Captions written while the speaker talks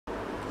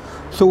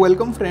So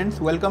welcome friends,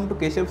 welcome to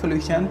𝐏𝐂𝐓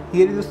solution.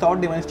 Here is a short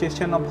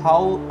demonstration of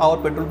how our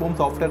petrol pump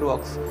software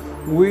works.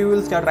 We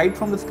will start right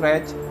from the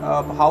scratch,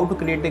 how to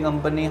create a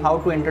company, how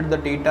to enter the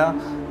data,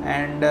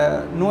 and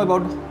know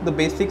about the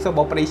basics of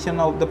operation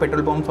of the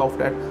petrol pump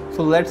software.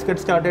 So let's get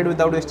started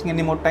without wasting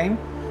any more time.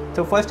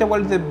 So first of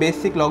all, is a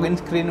basic login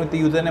screen with the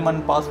username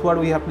and password.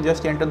 We have to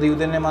just enter the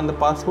username and the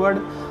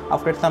password.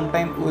 After some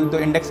time, with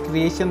the index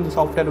creation, the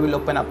software will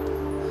open up.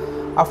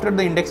 After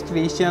the index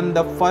creation,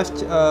 the first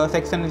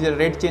section is a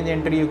rate change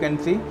entry, you can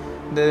see.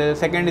 The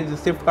second is the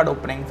SWIFT card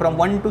opening. From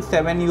 1 to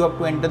 7, you have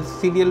to enter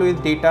serial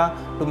wise data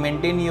to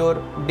maintain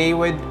your day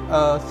wise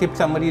SWIFT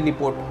summary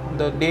report,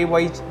 the day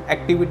wise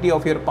activity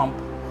of your pump.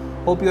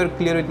 Hope you are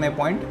clear with my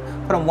point.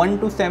 From 1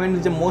 to 7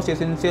 is the most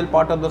essential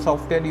part of the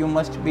software. You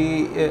must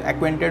be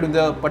acquainted with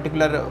the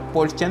particular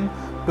portion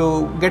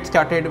to get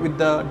started with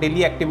the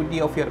daily activity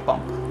of your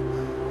pump.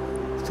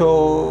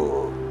 So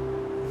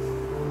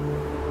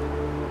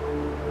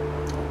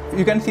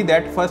you can see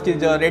that first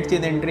is the rate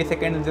change entry,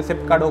 second is the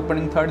SWIFT card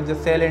opening, third is the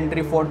sale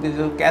entry, fourth is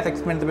the cash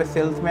expense by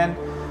salesman,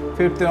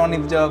 fifth one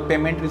is the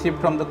payment received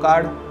from the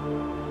card,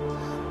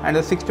 and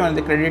the sixth one is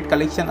the credit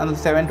collection, and the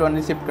seventh one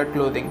is SWIFT card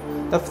closing.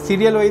 The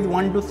serial wise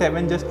 1 to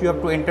 7, just you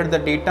have to enter the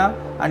data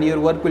and your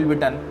work will be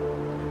done.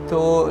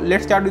 So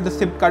let's start with the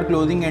SWIFT card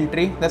closing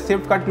entry. The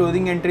SWIFT card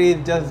closing entry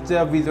is just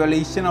the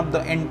visualization of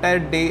the entire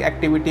day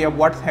activity of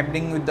what's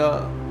happening with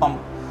the pump.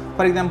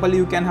 For example,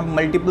 you can have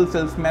multiple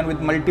salesmen with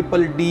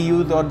multiple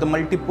DUs or the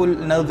multiple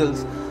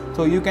nozzles.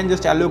 So you can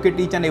just allocate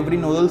each and every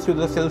nozzles to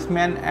the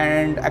salesman,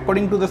 and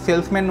according to the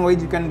salesman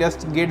wise, you can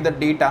just get the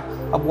data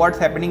of what's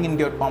happening in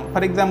your pump.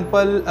 For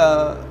example,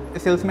 a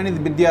salesman is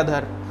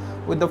𝐏𝐷𝐿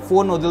with the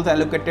 4 nozzles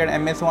allocated,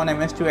 MS1,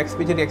 MS2,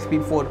 XP3,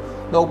 XP4.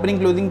 The opening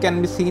closing can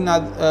be seen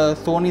as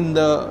shown in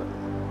the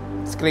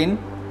screen,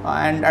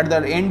 and at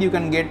the end you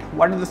can get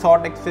what is the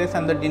sort excess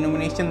and the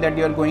denomination that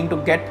you are going to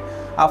get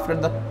after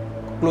the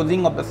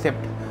closing of the SWIFT.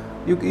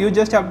 You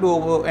just have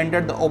to enter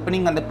the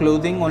opening and the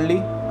closing only,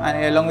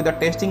 and along with the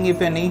testing if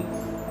any,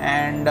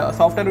 and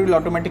software will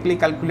automatically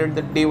calculate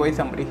the day wise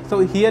summary.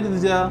 So here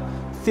is the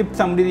SWIFT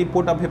summary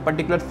report of a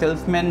particular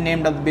salesman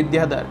named as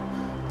𝐏𝐷𝐿.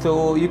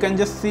 So you can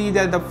just see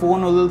that the 4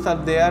 nozzles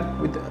are there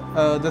with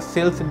the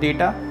sales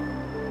data.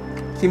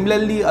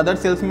 Similarly, other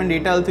salesman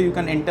data also you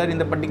can enter in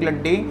the particular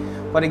day.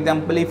 For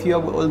example, if you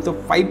have also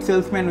 5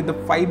 salesmen with the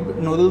 5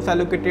 nozzles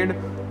allocated,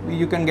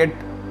 you can get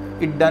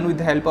it done with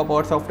the help of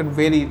our software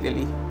very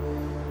easily.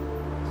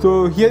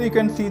 So here you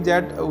can see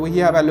that we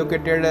have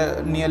allocated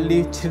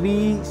nearly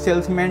 3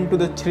 salesmen to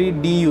the 3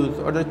 DUs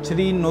or the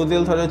 3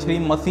 nozzles or the 3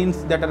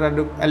 machines that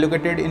are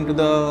allocated into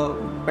the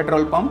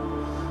petrol pump.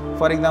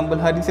 For example,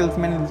 Hari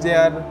salesman is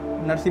there,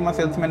 Narasimha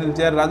salesman is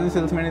there, Raju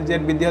salesman is there,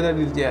 𝐏𝐷𝐿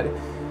is there.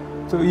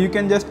 So you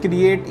can just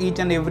create each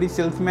and every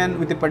salesman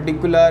with a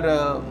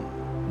particular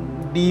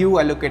DU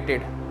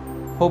allocated.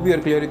 Hope you are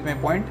clear with my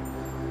point.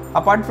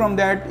 Apart from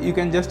that, you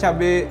can just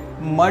have a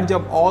merge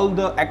of all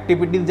the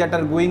activities that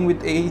are going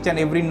with each and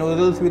every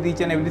nozzles with each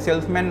and every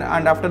salesman,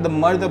 and after the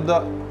merge of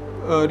the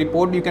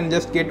report, you can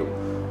just get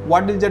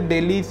what is the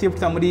daily SWIFT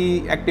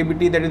summary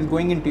activity that is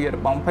going into your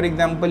pump. For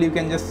example, you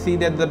can just see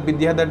that the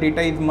𝐏𝐷𝐿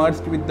data is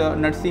merged with the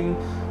Narasim.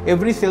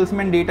 Every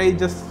salesman data is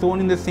just shown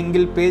in the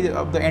single page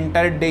of the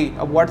entire day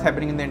of what's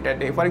happening in the entire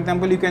day. For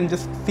example, you can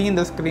just see in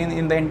the screen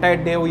in the entire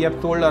day we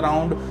have sold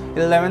around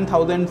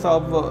 11,000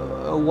 of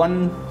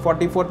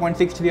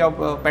 144.63 of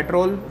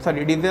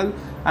diesel,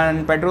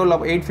 and petrol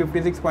of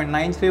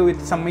 856.93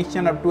 with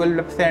summation of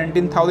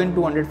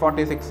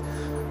 17,246.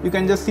 You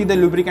can just see the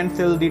lubricant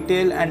sale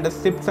detail and the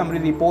SWIFT summary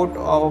report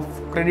of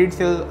credit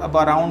sale of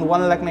around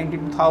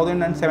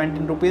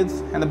 1,92,017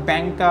 rupees and the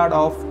bank card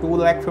of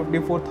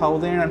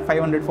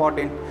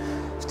 2,54,514.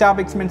 Staff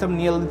expense of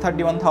nearly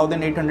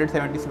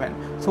 31,877.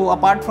 So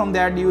apart from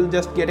that, you will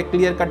just get a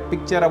clear-cut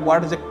picture of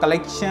what is the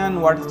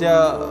collection, what is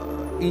the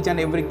each and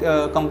every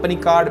company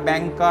card,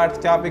 bank card,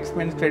 staff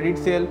expense, credit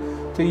sale.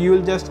 So you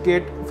will just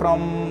get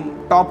from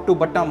top to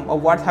bottom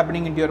of what's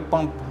happening in your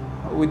pump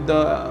with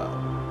the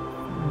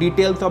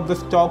details of the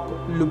stock,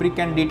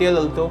 lubricant detail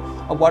also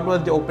of what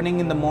was the opening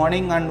in the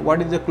morning and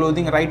what is the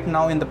closing right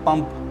now in the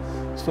pump.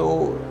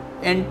 So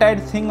entire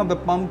thing of the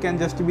pump can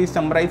just be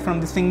summarized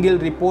from the single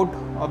report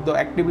of the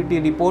activity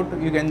report.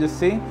 You can just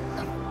see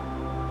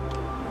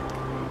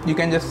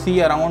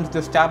around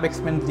the staff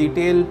expense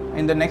detail.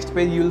 In the next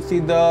page you will see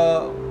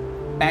the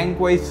tank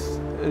wise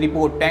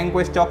report, tank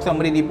wise stock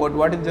summary report.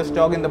 What is the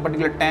stock in the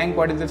particular tank,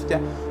 what is the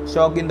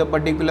stock in the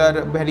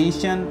particular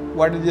variation,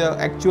 what is the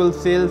actual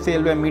sale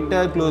by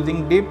meter,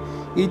 closing dip.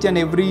 Each and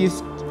every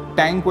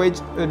tank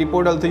wise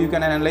report also you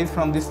can analyze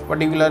from this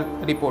particular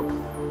report.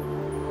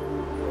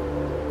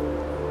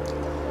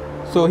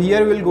 So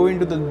here we will go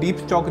into the deep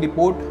stock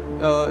report,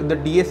 the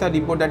DSR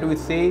report that we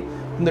say.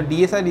 In the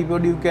DSR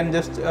report you can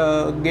just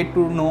get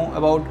to know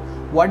about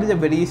what is the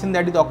variation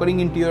that is occurring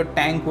into your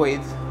tank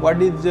wise,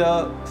 what is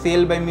the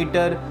sale by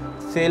meter,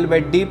 sale by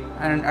dip,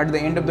 and at the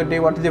end of the day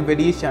what is the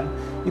variation.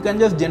 You can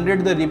just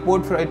generate the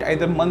report for it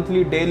either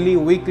monthly, daily,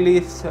 weekly,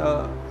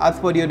 as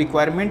per your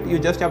requirement. You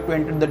just have to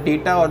enter the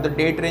data or the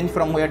date range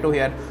from here to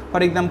here.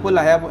 For example,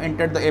 I have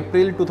entered the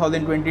April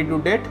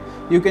 2022 date.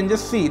 You can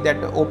just see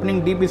that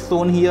opening dip is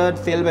shown here,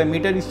 sale by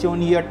meter is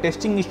shown here,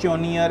 testing is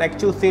shown here,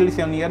 actual sale is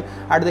shown here,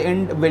 at the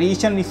end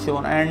variation is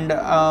shown, and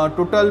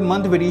total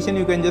month variation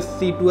you can just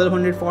see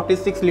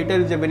 1246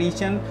 liter is the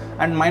variation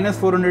and minus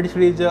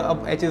 403 is of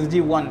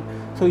HSG1.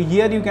 So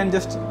here you can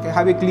just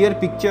have a clear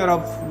picture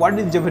of what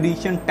is the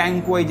variation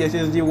tank wise,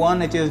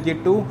 HSG1,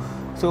 HSG2.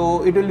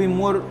 So it will be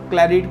more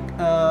clarity,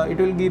 it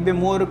will give a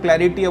more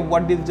clarity of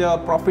what is the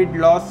profit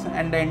loss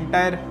and the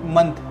entire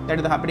month that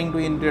is happening to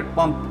your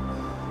pump.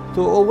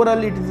 So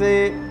overall it is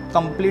a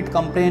complete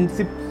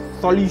comprehensive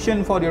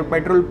solution for your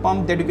petrol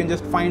pump that you can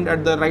just find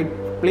at the right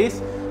place.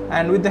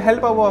 And with the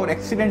help of our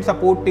accident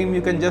support team,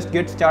 you can just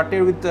get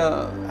started with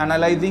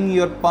analyzing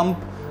your pump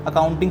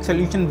accounting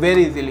solution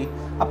very easily.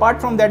 Apart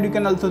from that, you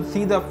can also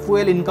see the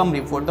fuel income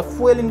report. The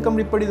fuel income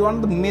report is one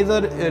of the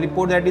major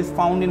report that is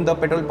found in the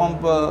petrol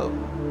pump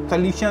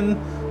solution.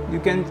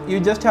 You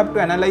just have to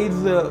analyze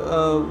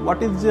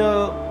what is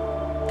the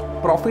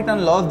profit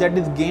and loss that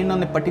is gained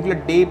on a particular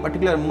day,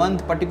 particular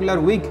month, particular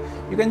week.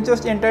 You can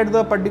just enter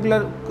the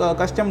particular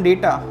custom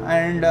data,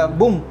 and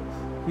boom,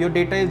 your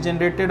data is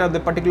generated of the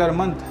particular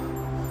month.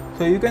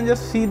 So you can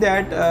just see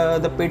that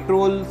the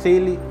petrol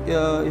sale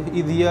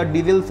is here,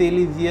 diesel sale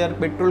is here,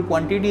 petrol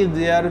quantity is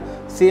there,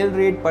 sale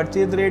rate,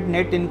 purchase rate,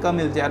 net income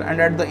is there,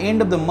 and at the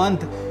end of the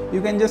month you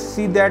can just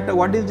see that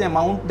what is the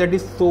amount that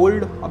is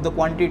sold of the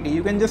quantity.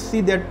 You can just see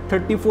that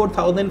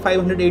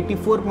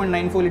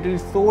 34,584.94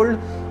 liters is sold,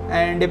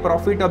 and a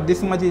profit of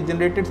this much is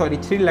generated, sorry,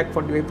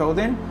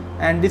 3,45,000,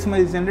 and this much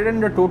is generated,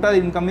 and the total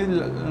income is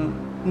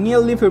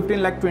nearly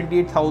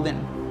 15,28,000.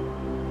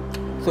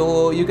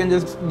 So you can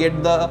just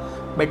get the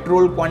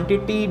petrol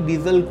quantity,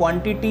 diesel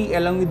quantity,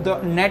 along with the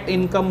net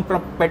income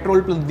from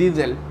petrol plus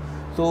diesel.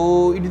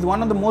 So it is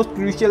one of the most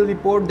crucial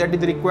report that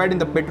is required in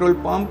the petrol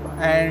pump,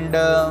 and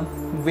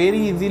very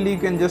easily you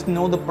can just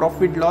know the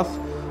profit loss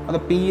or the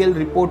PL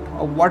report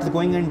of what's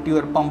going into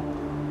your pump.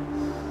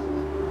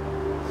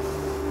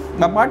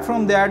 Apart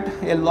from that,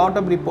 a lot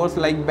of reports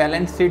like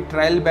balance sheet,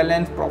 trial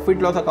balance,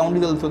 profit loss account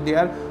is also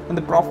there. In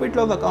the profit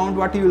loss account,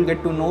 what you will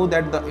get to know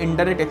that the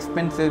indirect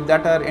expenses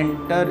that are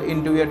entered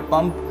into your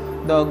pump,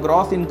 the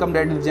gross income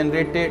that is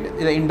generated,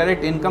 the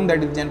indirect income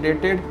that is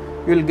generated,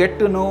 you will get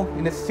to know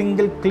in a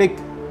single click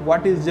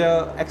what is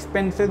the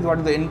expenses, what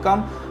is the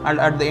income, and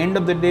at the end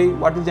of the day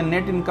what is the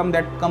net income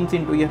that comes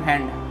into your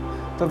hand.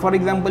 So for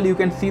example, you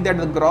can see that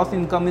the gross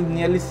income is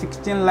nearly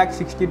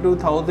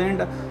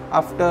 16,62,000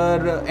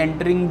 after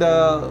entering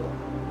the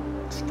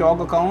stock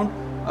account.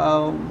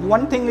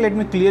 One thing, let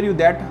me clear you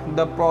that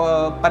the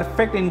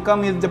perfect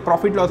income is the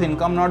profit loss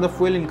income, not the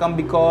fuel income,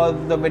 because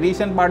the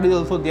variation part is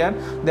also there.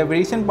 The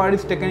variation part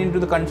is taken into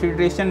the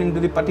consideration into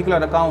the particular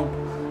account,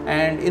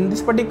 and in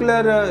this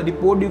particular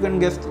report you can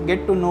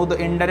get to know the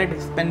indirect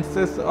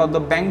expenses or the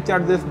bank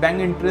charges, bank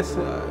interest,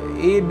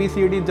 A, B,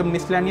 C, D, the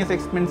miscellaneous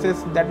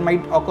expenses that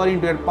might occur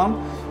into your pump.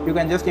 You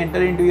can just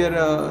enter into your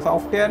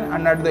software,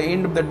 and at the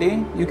end of the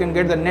day you can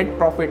get the net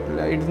profit.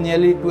 It's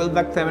nearly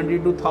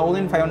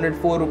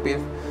 12,72,504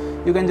 rupees.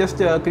 You can just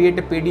create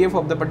a PDF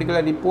of the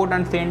particular report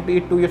and send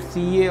it to your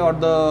CA or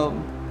the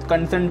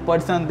concerned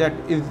person that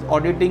is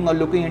auditing or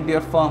looking into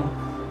your firm.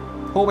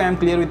 Hope I am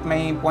clear with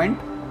my point.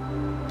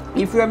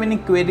 If you have any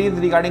queries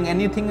regarding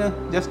anything,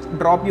 just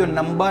drop your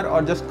number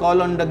or just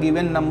call on the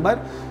given number.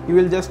 We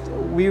will just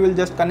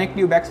connect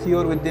you back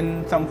here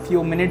within some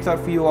few minutes or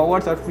few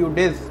hours or few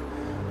days.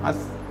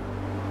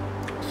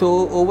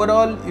 So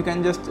overall you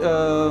can just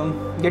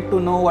get to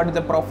know what is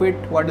the profit,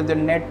 what is the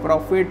net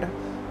profit,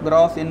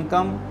 gross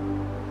income.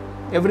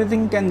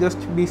 Everything can just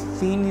be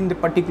seen in the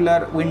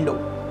particular window.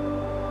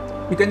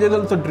 You can just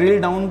also drill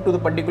down to the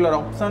particular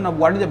option of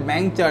what is the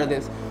bank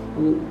charges.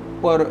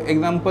 For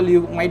example,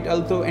 you might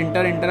also enter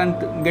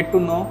and get to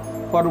know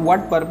for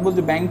what purpose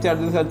the bank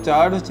charges are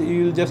charged.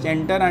 You will just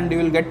enter and you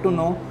will get to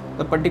know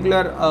the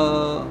particular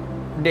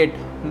date.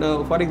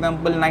 For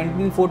example,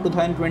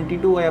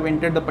 19/4/2022 I have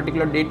entered the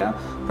particular data.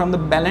 From the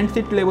balance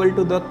sheet level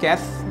to the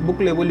cash book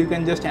level, you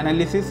can just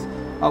analysis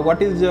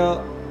what is the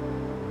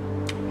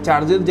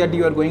charges that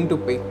you are going to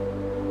pay.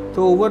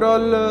 So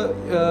overall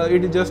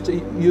it is just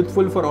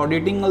useful for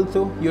auditing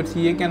also. Your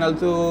CA can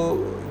also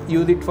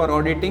use it for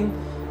auditing,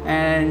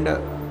 and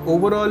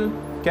overall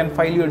can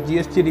file your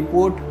GST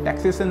report,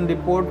 taxation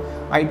report,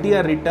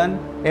 ITR return.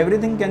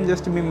 Everything can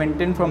just be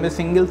maintained from a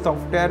single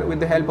software with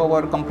the help of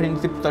our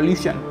comprehensive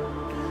solution.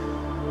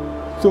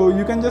 So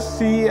you can just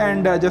see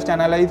and just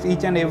analyze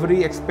each and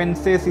every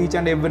expenses, each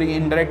and every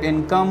indirect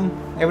income.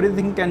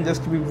 Everything can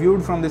just be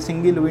viewed from the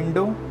single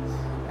window.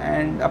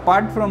 And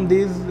apart from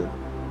this,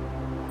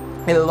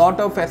 a lot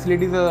of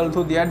facilities are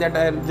also there that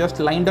are just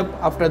lined up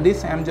after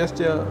this. I am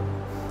just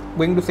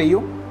going to say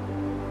you.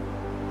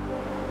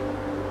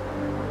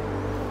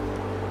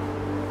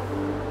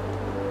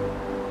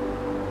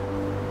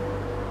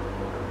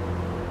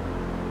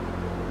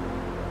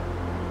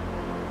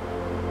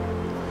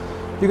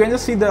 You can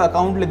just see the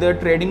account leader,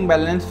 trading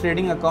balance,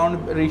 trading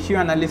account, ratio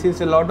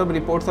analysis. A lot of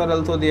reports are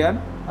also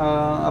there.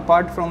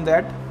 Apart from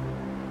that,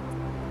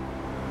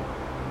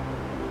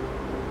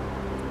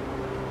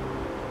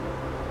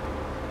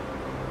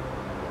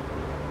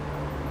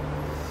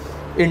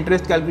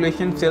 interest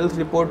calculation, sales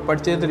report,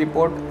 purchase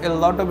report, a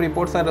lot of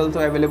reports are also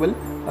available.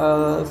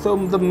 So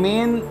the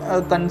main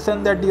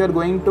concern that you are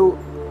going to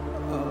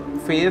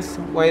face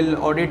while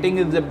auditing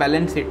is the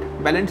balance sheet.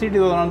 Balance sheet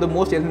is one of the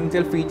most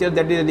essential features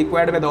that is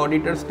required by the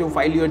auditors to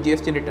file your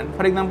GST return.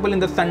 For example, in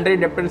the sundry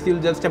debtors, you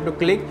will just have to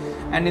click,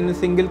 and in a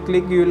single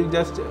click you will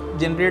just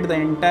generate the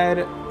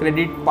entire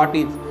credit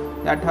parties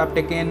that have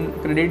taken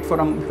credit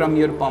from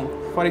your pump.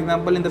 For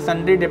example, in the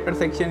sundry debtor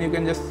section, you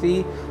can just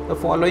see the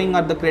following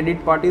are the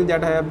credit parties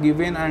that I have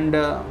given and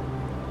are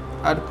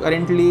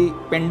currently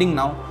pending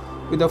now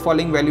with the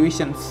following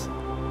valuations.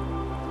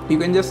 You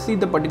can just see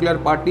the particular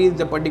parties,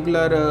 the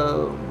particular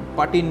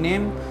party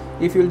name.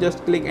 If you will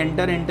just click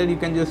enter, you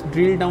can just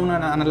drill down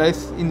and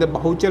analyze in the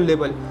voucher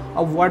level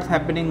of what's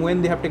happening,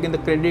 when they have taken the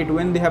credit,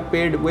 when they have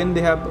paid, when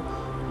they have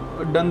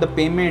done the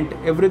payment.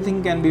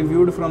 Everything can be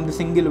viewed from the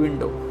single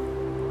window.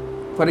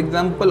 For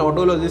example,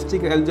 auto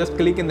logistics, I'll just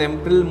click in the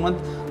April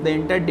month, the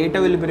entire data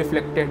will be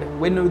reflected.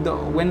 When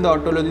the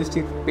auto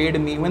logistics paid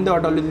me, when the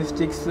auto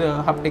logistics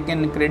have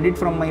taken credit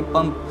from my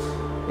pump,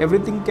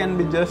 everything can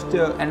be just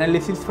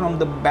analysis from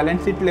the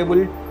balance sheet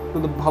level to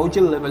the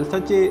voucher level.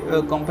 Such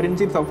a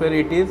comprehensive software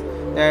it is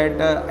that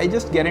I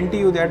just guarantee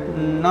you that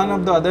none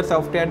of the other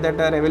software that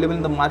are available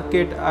in the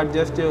market are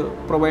just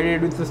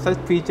provided with such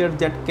features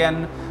that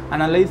can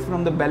analyze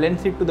from the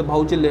balance sheet to the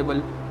voucher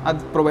level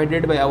as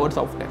provided by our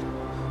software.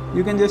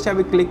 You can just have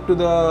a click to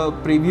the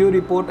preview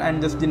report and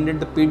just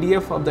generate the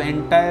PDF of the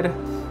entire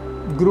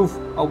group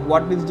of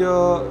what is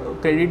the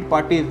credit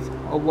parties,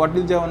 or what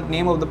is the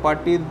name of the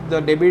parties, the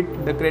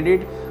debit, the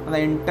credit, and the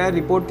entire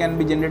report can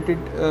be generated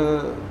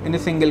in a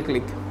single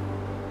click.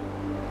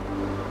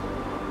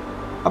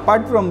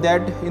 Apart from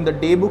that, in the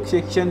daybook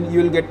section,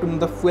 you will get to know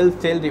the full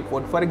sale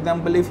report. For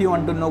example, if you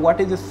want to know what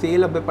is the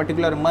sale of a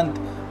particular month,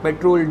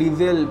 petrol,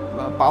 diesel,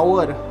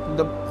 power,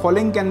 the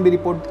following can be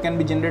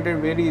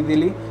generated very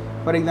easily.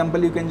 For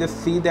example, you can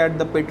just see that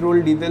the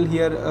petrol, diesel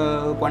here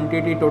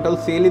quantity total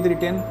sale is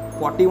written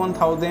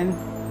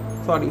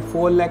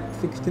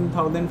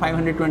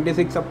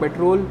 4,16,526 of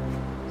petrol,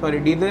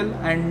 diesel,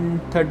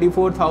 and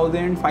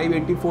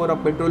 34,584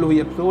 of petrol we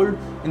have sold.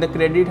 In the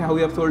credit, how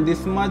we have sold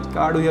this much,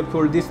 card we have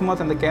sold this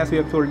much, and the cash we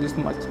have sold this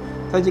much.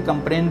 Such a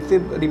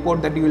comprehensive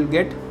report that you will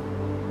get.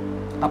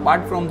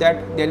 Apart from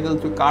that, there is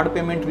also card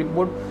payment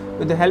report.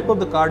 With the help of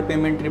the card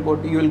payment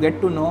report, you will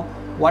get to know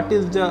what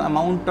is the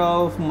amount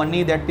of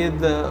money that is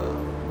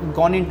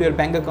gone into your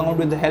bank account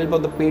with the help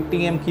of the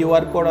Paytm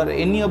QR code or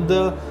any of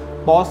the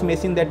POS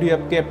machine that you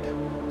have kept.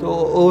 So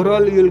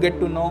overall, you will get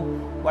to know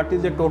what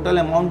is the total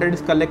amount that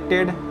is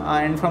collected,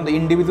 and from the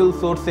individual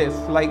sources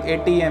like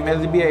ATM,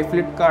 SBI,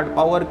 Flipkart,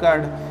 Power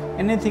Card,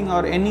 anything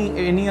or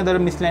any other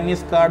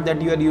miscellaneous card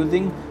that you are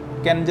using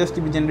can just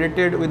be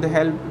generated with the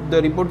help.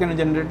 The report can be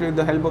generated with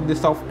the help of the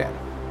software.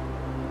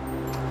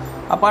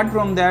 Apart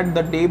from that,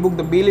 the daybook,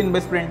 the bill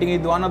invoice printing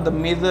is one of the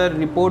major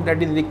report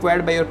that is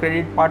required by your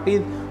credit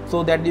parties,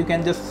 so that you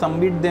can just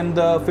submit them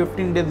the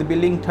 15 days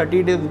billing,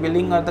 30 days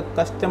billing, or the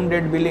custom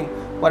date billing.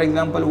 For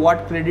example,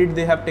 what credit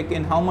they have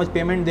taken, how much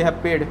payment they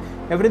have paid,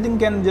 everything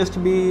can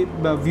just be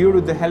viewed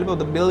with the help of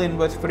the bill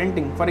invoice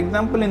printing. For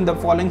example, in the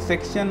following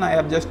section, I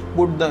have just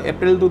put the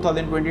April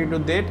 2022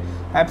 date.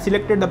 I have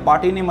selected the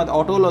party name as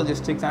Auto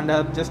Logistics, and I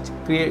have just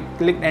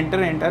clicked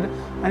enter,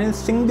 and in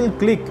single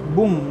click,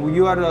 boom,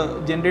 you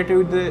are generated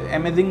with the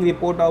amazing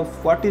report of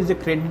what is the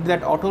credit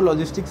that Auto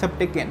Logistics have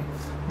taken.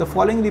 The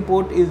following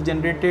report is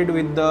generated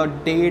with the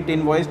date,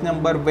 invoice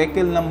number,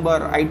 vehicle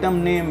number,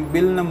 item name,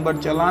 bill number,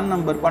 challan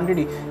number,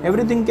 quantity.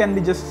 Everything can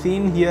be just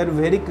seen here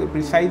very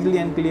precisely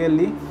and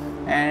clearly.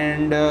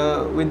 And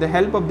with the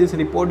help of this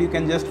report, you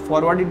can just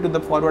forward it to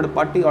the forward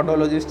party, Auto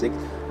Logistics,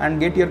 and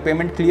get your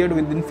payment cleared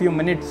within few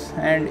minutes.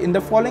 And in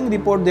the following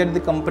report, there is a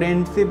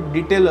comprehensive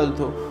detail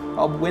also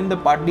of when the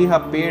party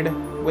have paid,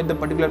 when the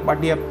particular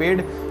party have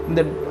paid, in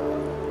the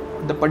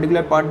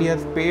particular party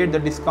has paid, the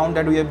discount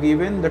that we have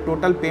given, the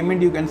total payment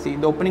you can see.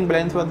 The opening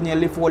balance was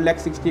nearly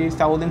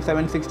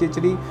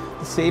 4,68,763.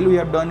 The sale we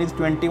have done is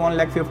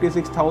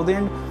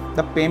 21,56,000.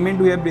 The payment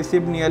we have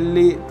received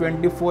nearly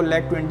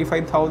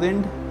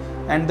 24,25,000,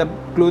 and the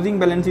closing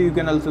balance you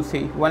can also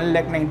see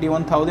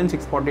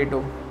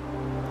 1,91,642.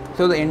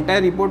 So the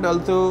entire report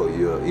also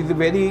is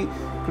very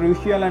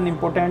crucial and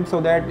important, so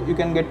that you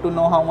can get to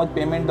know how much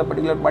payment the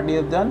particular party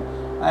has done.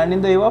 And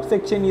in the above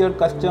section, your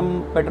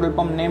custom petrol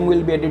pump name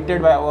will be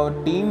edited by our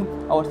team,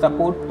 our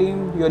support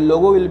team. Your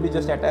logo will be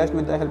just attached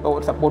with the help of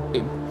our support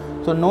team.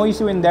 So no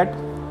issue in that.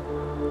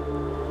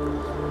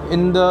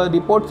 In the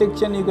report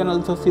section, you can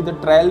also see the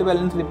trial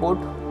balance report,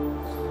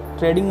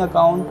 trading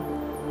account.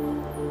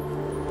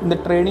 In the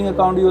trading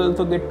account, you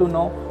also get to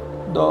know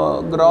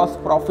the gross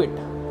profit,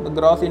 the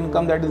gross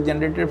income that is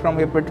generated from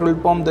a petrol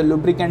pump, the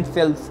lubricant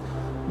sales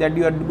that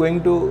you have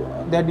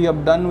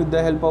done with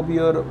the help of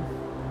your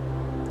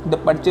the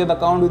purchase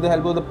account. With the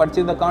help of the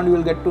purchase account, you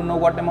will get to know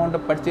what amount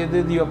of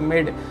purchases you have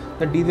made.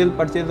 The diesel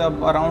purchase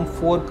of around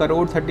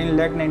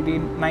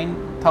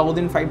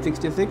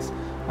 4,13,99,566,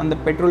 and the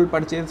petrol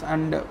purchase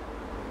and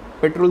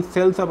petrol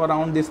sales of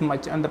around this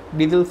much, and the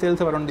diesel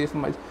sales of around this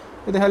much.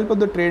 With the help of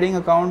the trading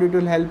account, it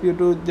will help you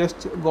to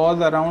just gauge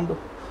around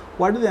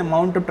what is the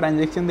amount of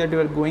transaction that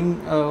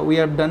we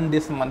have done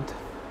this month.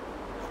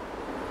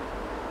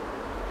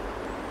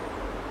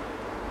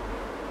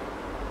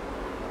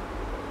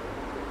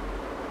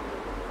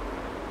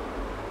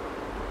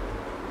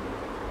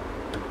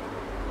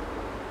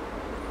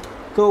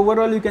 So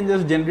overall, you can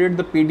just generate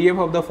the PDF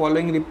of the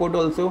following report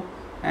also,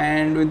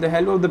 and with the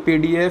help of the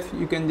PDF,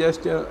 you can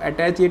just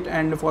attach it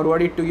and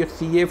forward it to your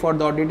CA for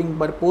the auditing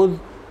purpose.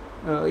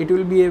 It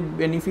will be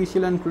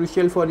beneficial and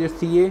crucial for your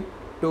CA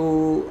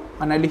to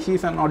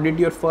analysis and audit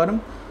your firm.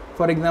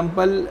 For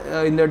example,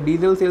 in the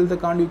diesel sales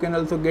account, you can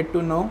also get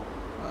to know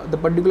the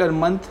particular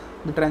month,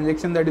 the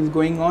transaction that is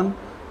going on,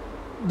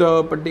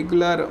 the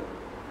particular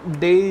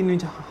day in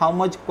which how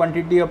much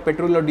quantity of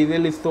petrol or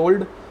diesel is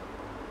sold.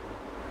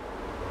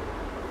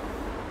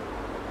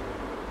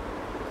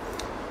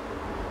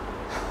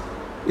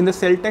 In the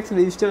sale tax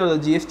register or the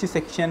GST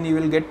section, you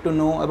will get to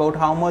know about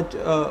how much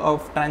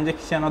of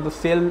transaction or the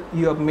sale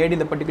you have made in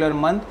the particular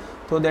month,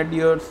 so that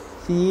your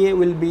CA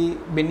will be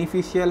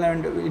beneficial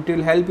and it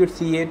will help your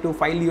CA to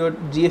file your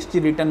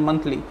GST return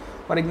monthly.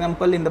 For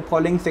example, in the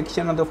following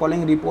section or the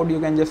following report, you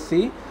can just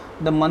see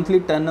the monthly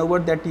turnover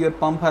that your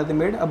pump has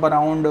made of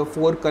around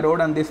 4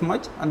 crore and this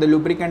much, and the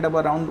lubricant of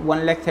around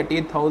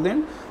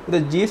 1,38,000.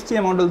 The GST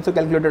amount also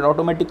calculated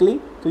automatically,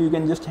 so you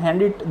can just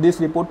hand this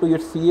report to your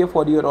CA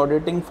for your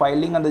auditing,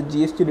 filing and the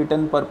GST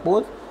return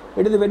purpose.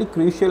 It is a very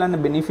crucial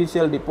and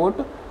beneficial report,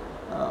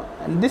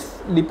 and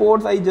this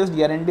reports, I just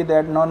guarantee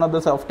that none of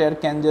the software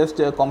can just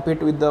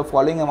compete with the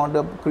following amount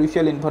of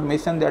crucial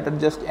information that are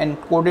just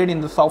encoded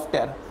in the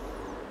software.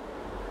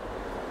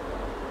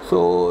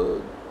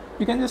 So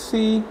you can just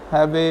see,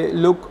 have a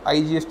look,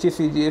 IGST,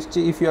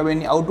 CGST. If you have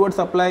any outward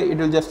supply, it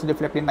will just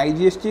reflect in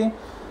IGST.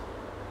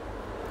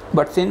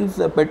 But since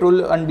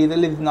petrol and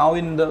diesel is now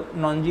in the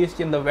non-GST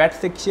in the VAT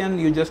section,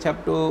 you just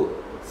have to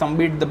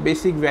submit the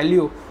basic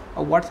value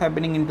of what's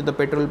happening into the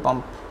petrol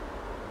pump.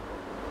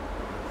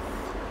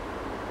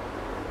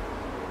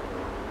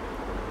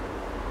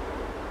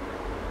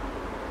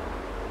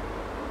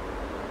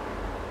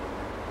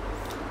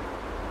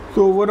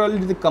 So overall,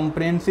 it is a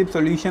comprehensive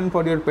solution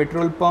for your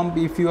petrol pump.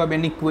 If you have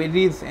any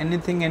queries,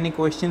 any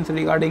questions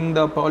regarding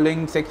the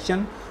following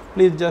section,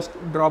 please just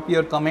drop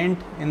your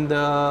comment in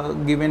the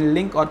given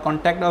link or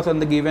contact us on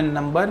the given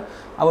number.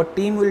 Our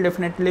team will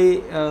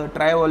definitely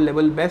try our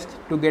level best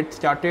to get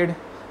started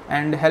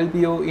and help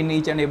you in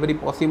each and every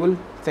possible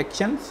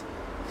sections.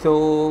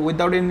 So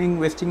without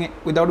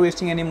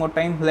wasting any more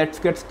time, let's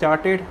get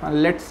started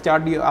and let's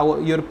start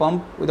your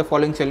pump with the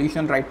following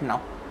solution right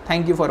now.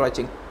 Thank you for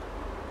watching.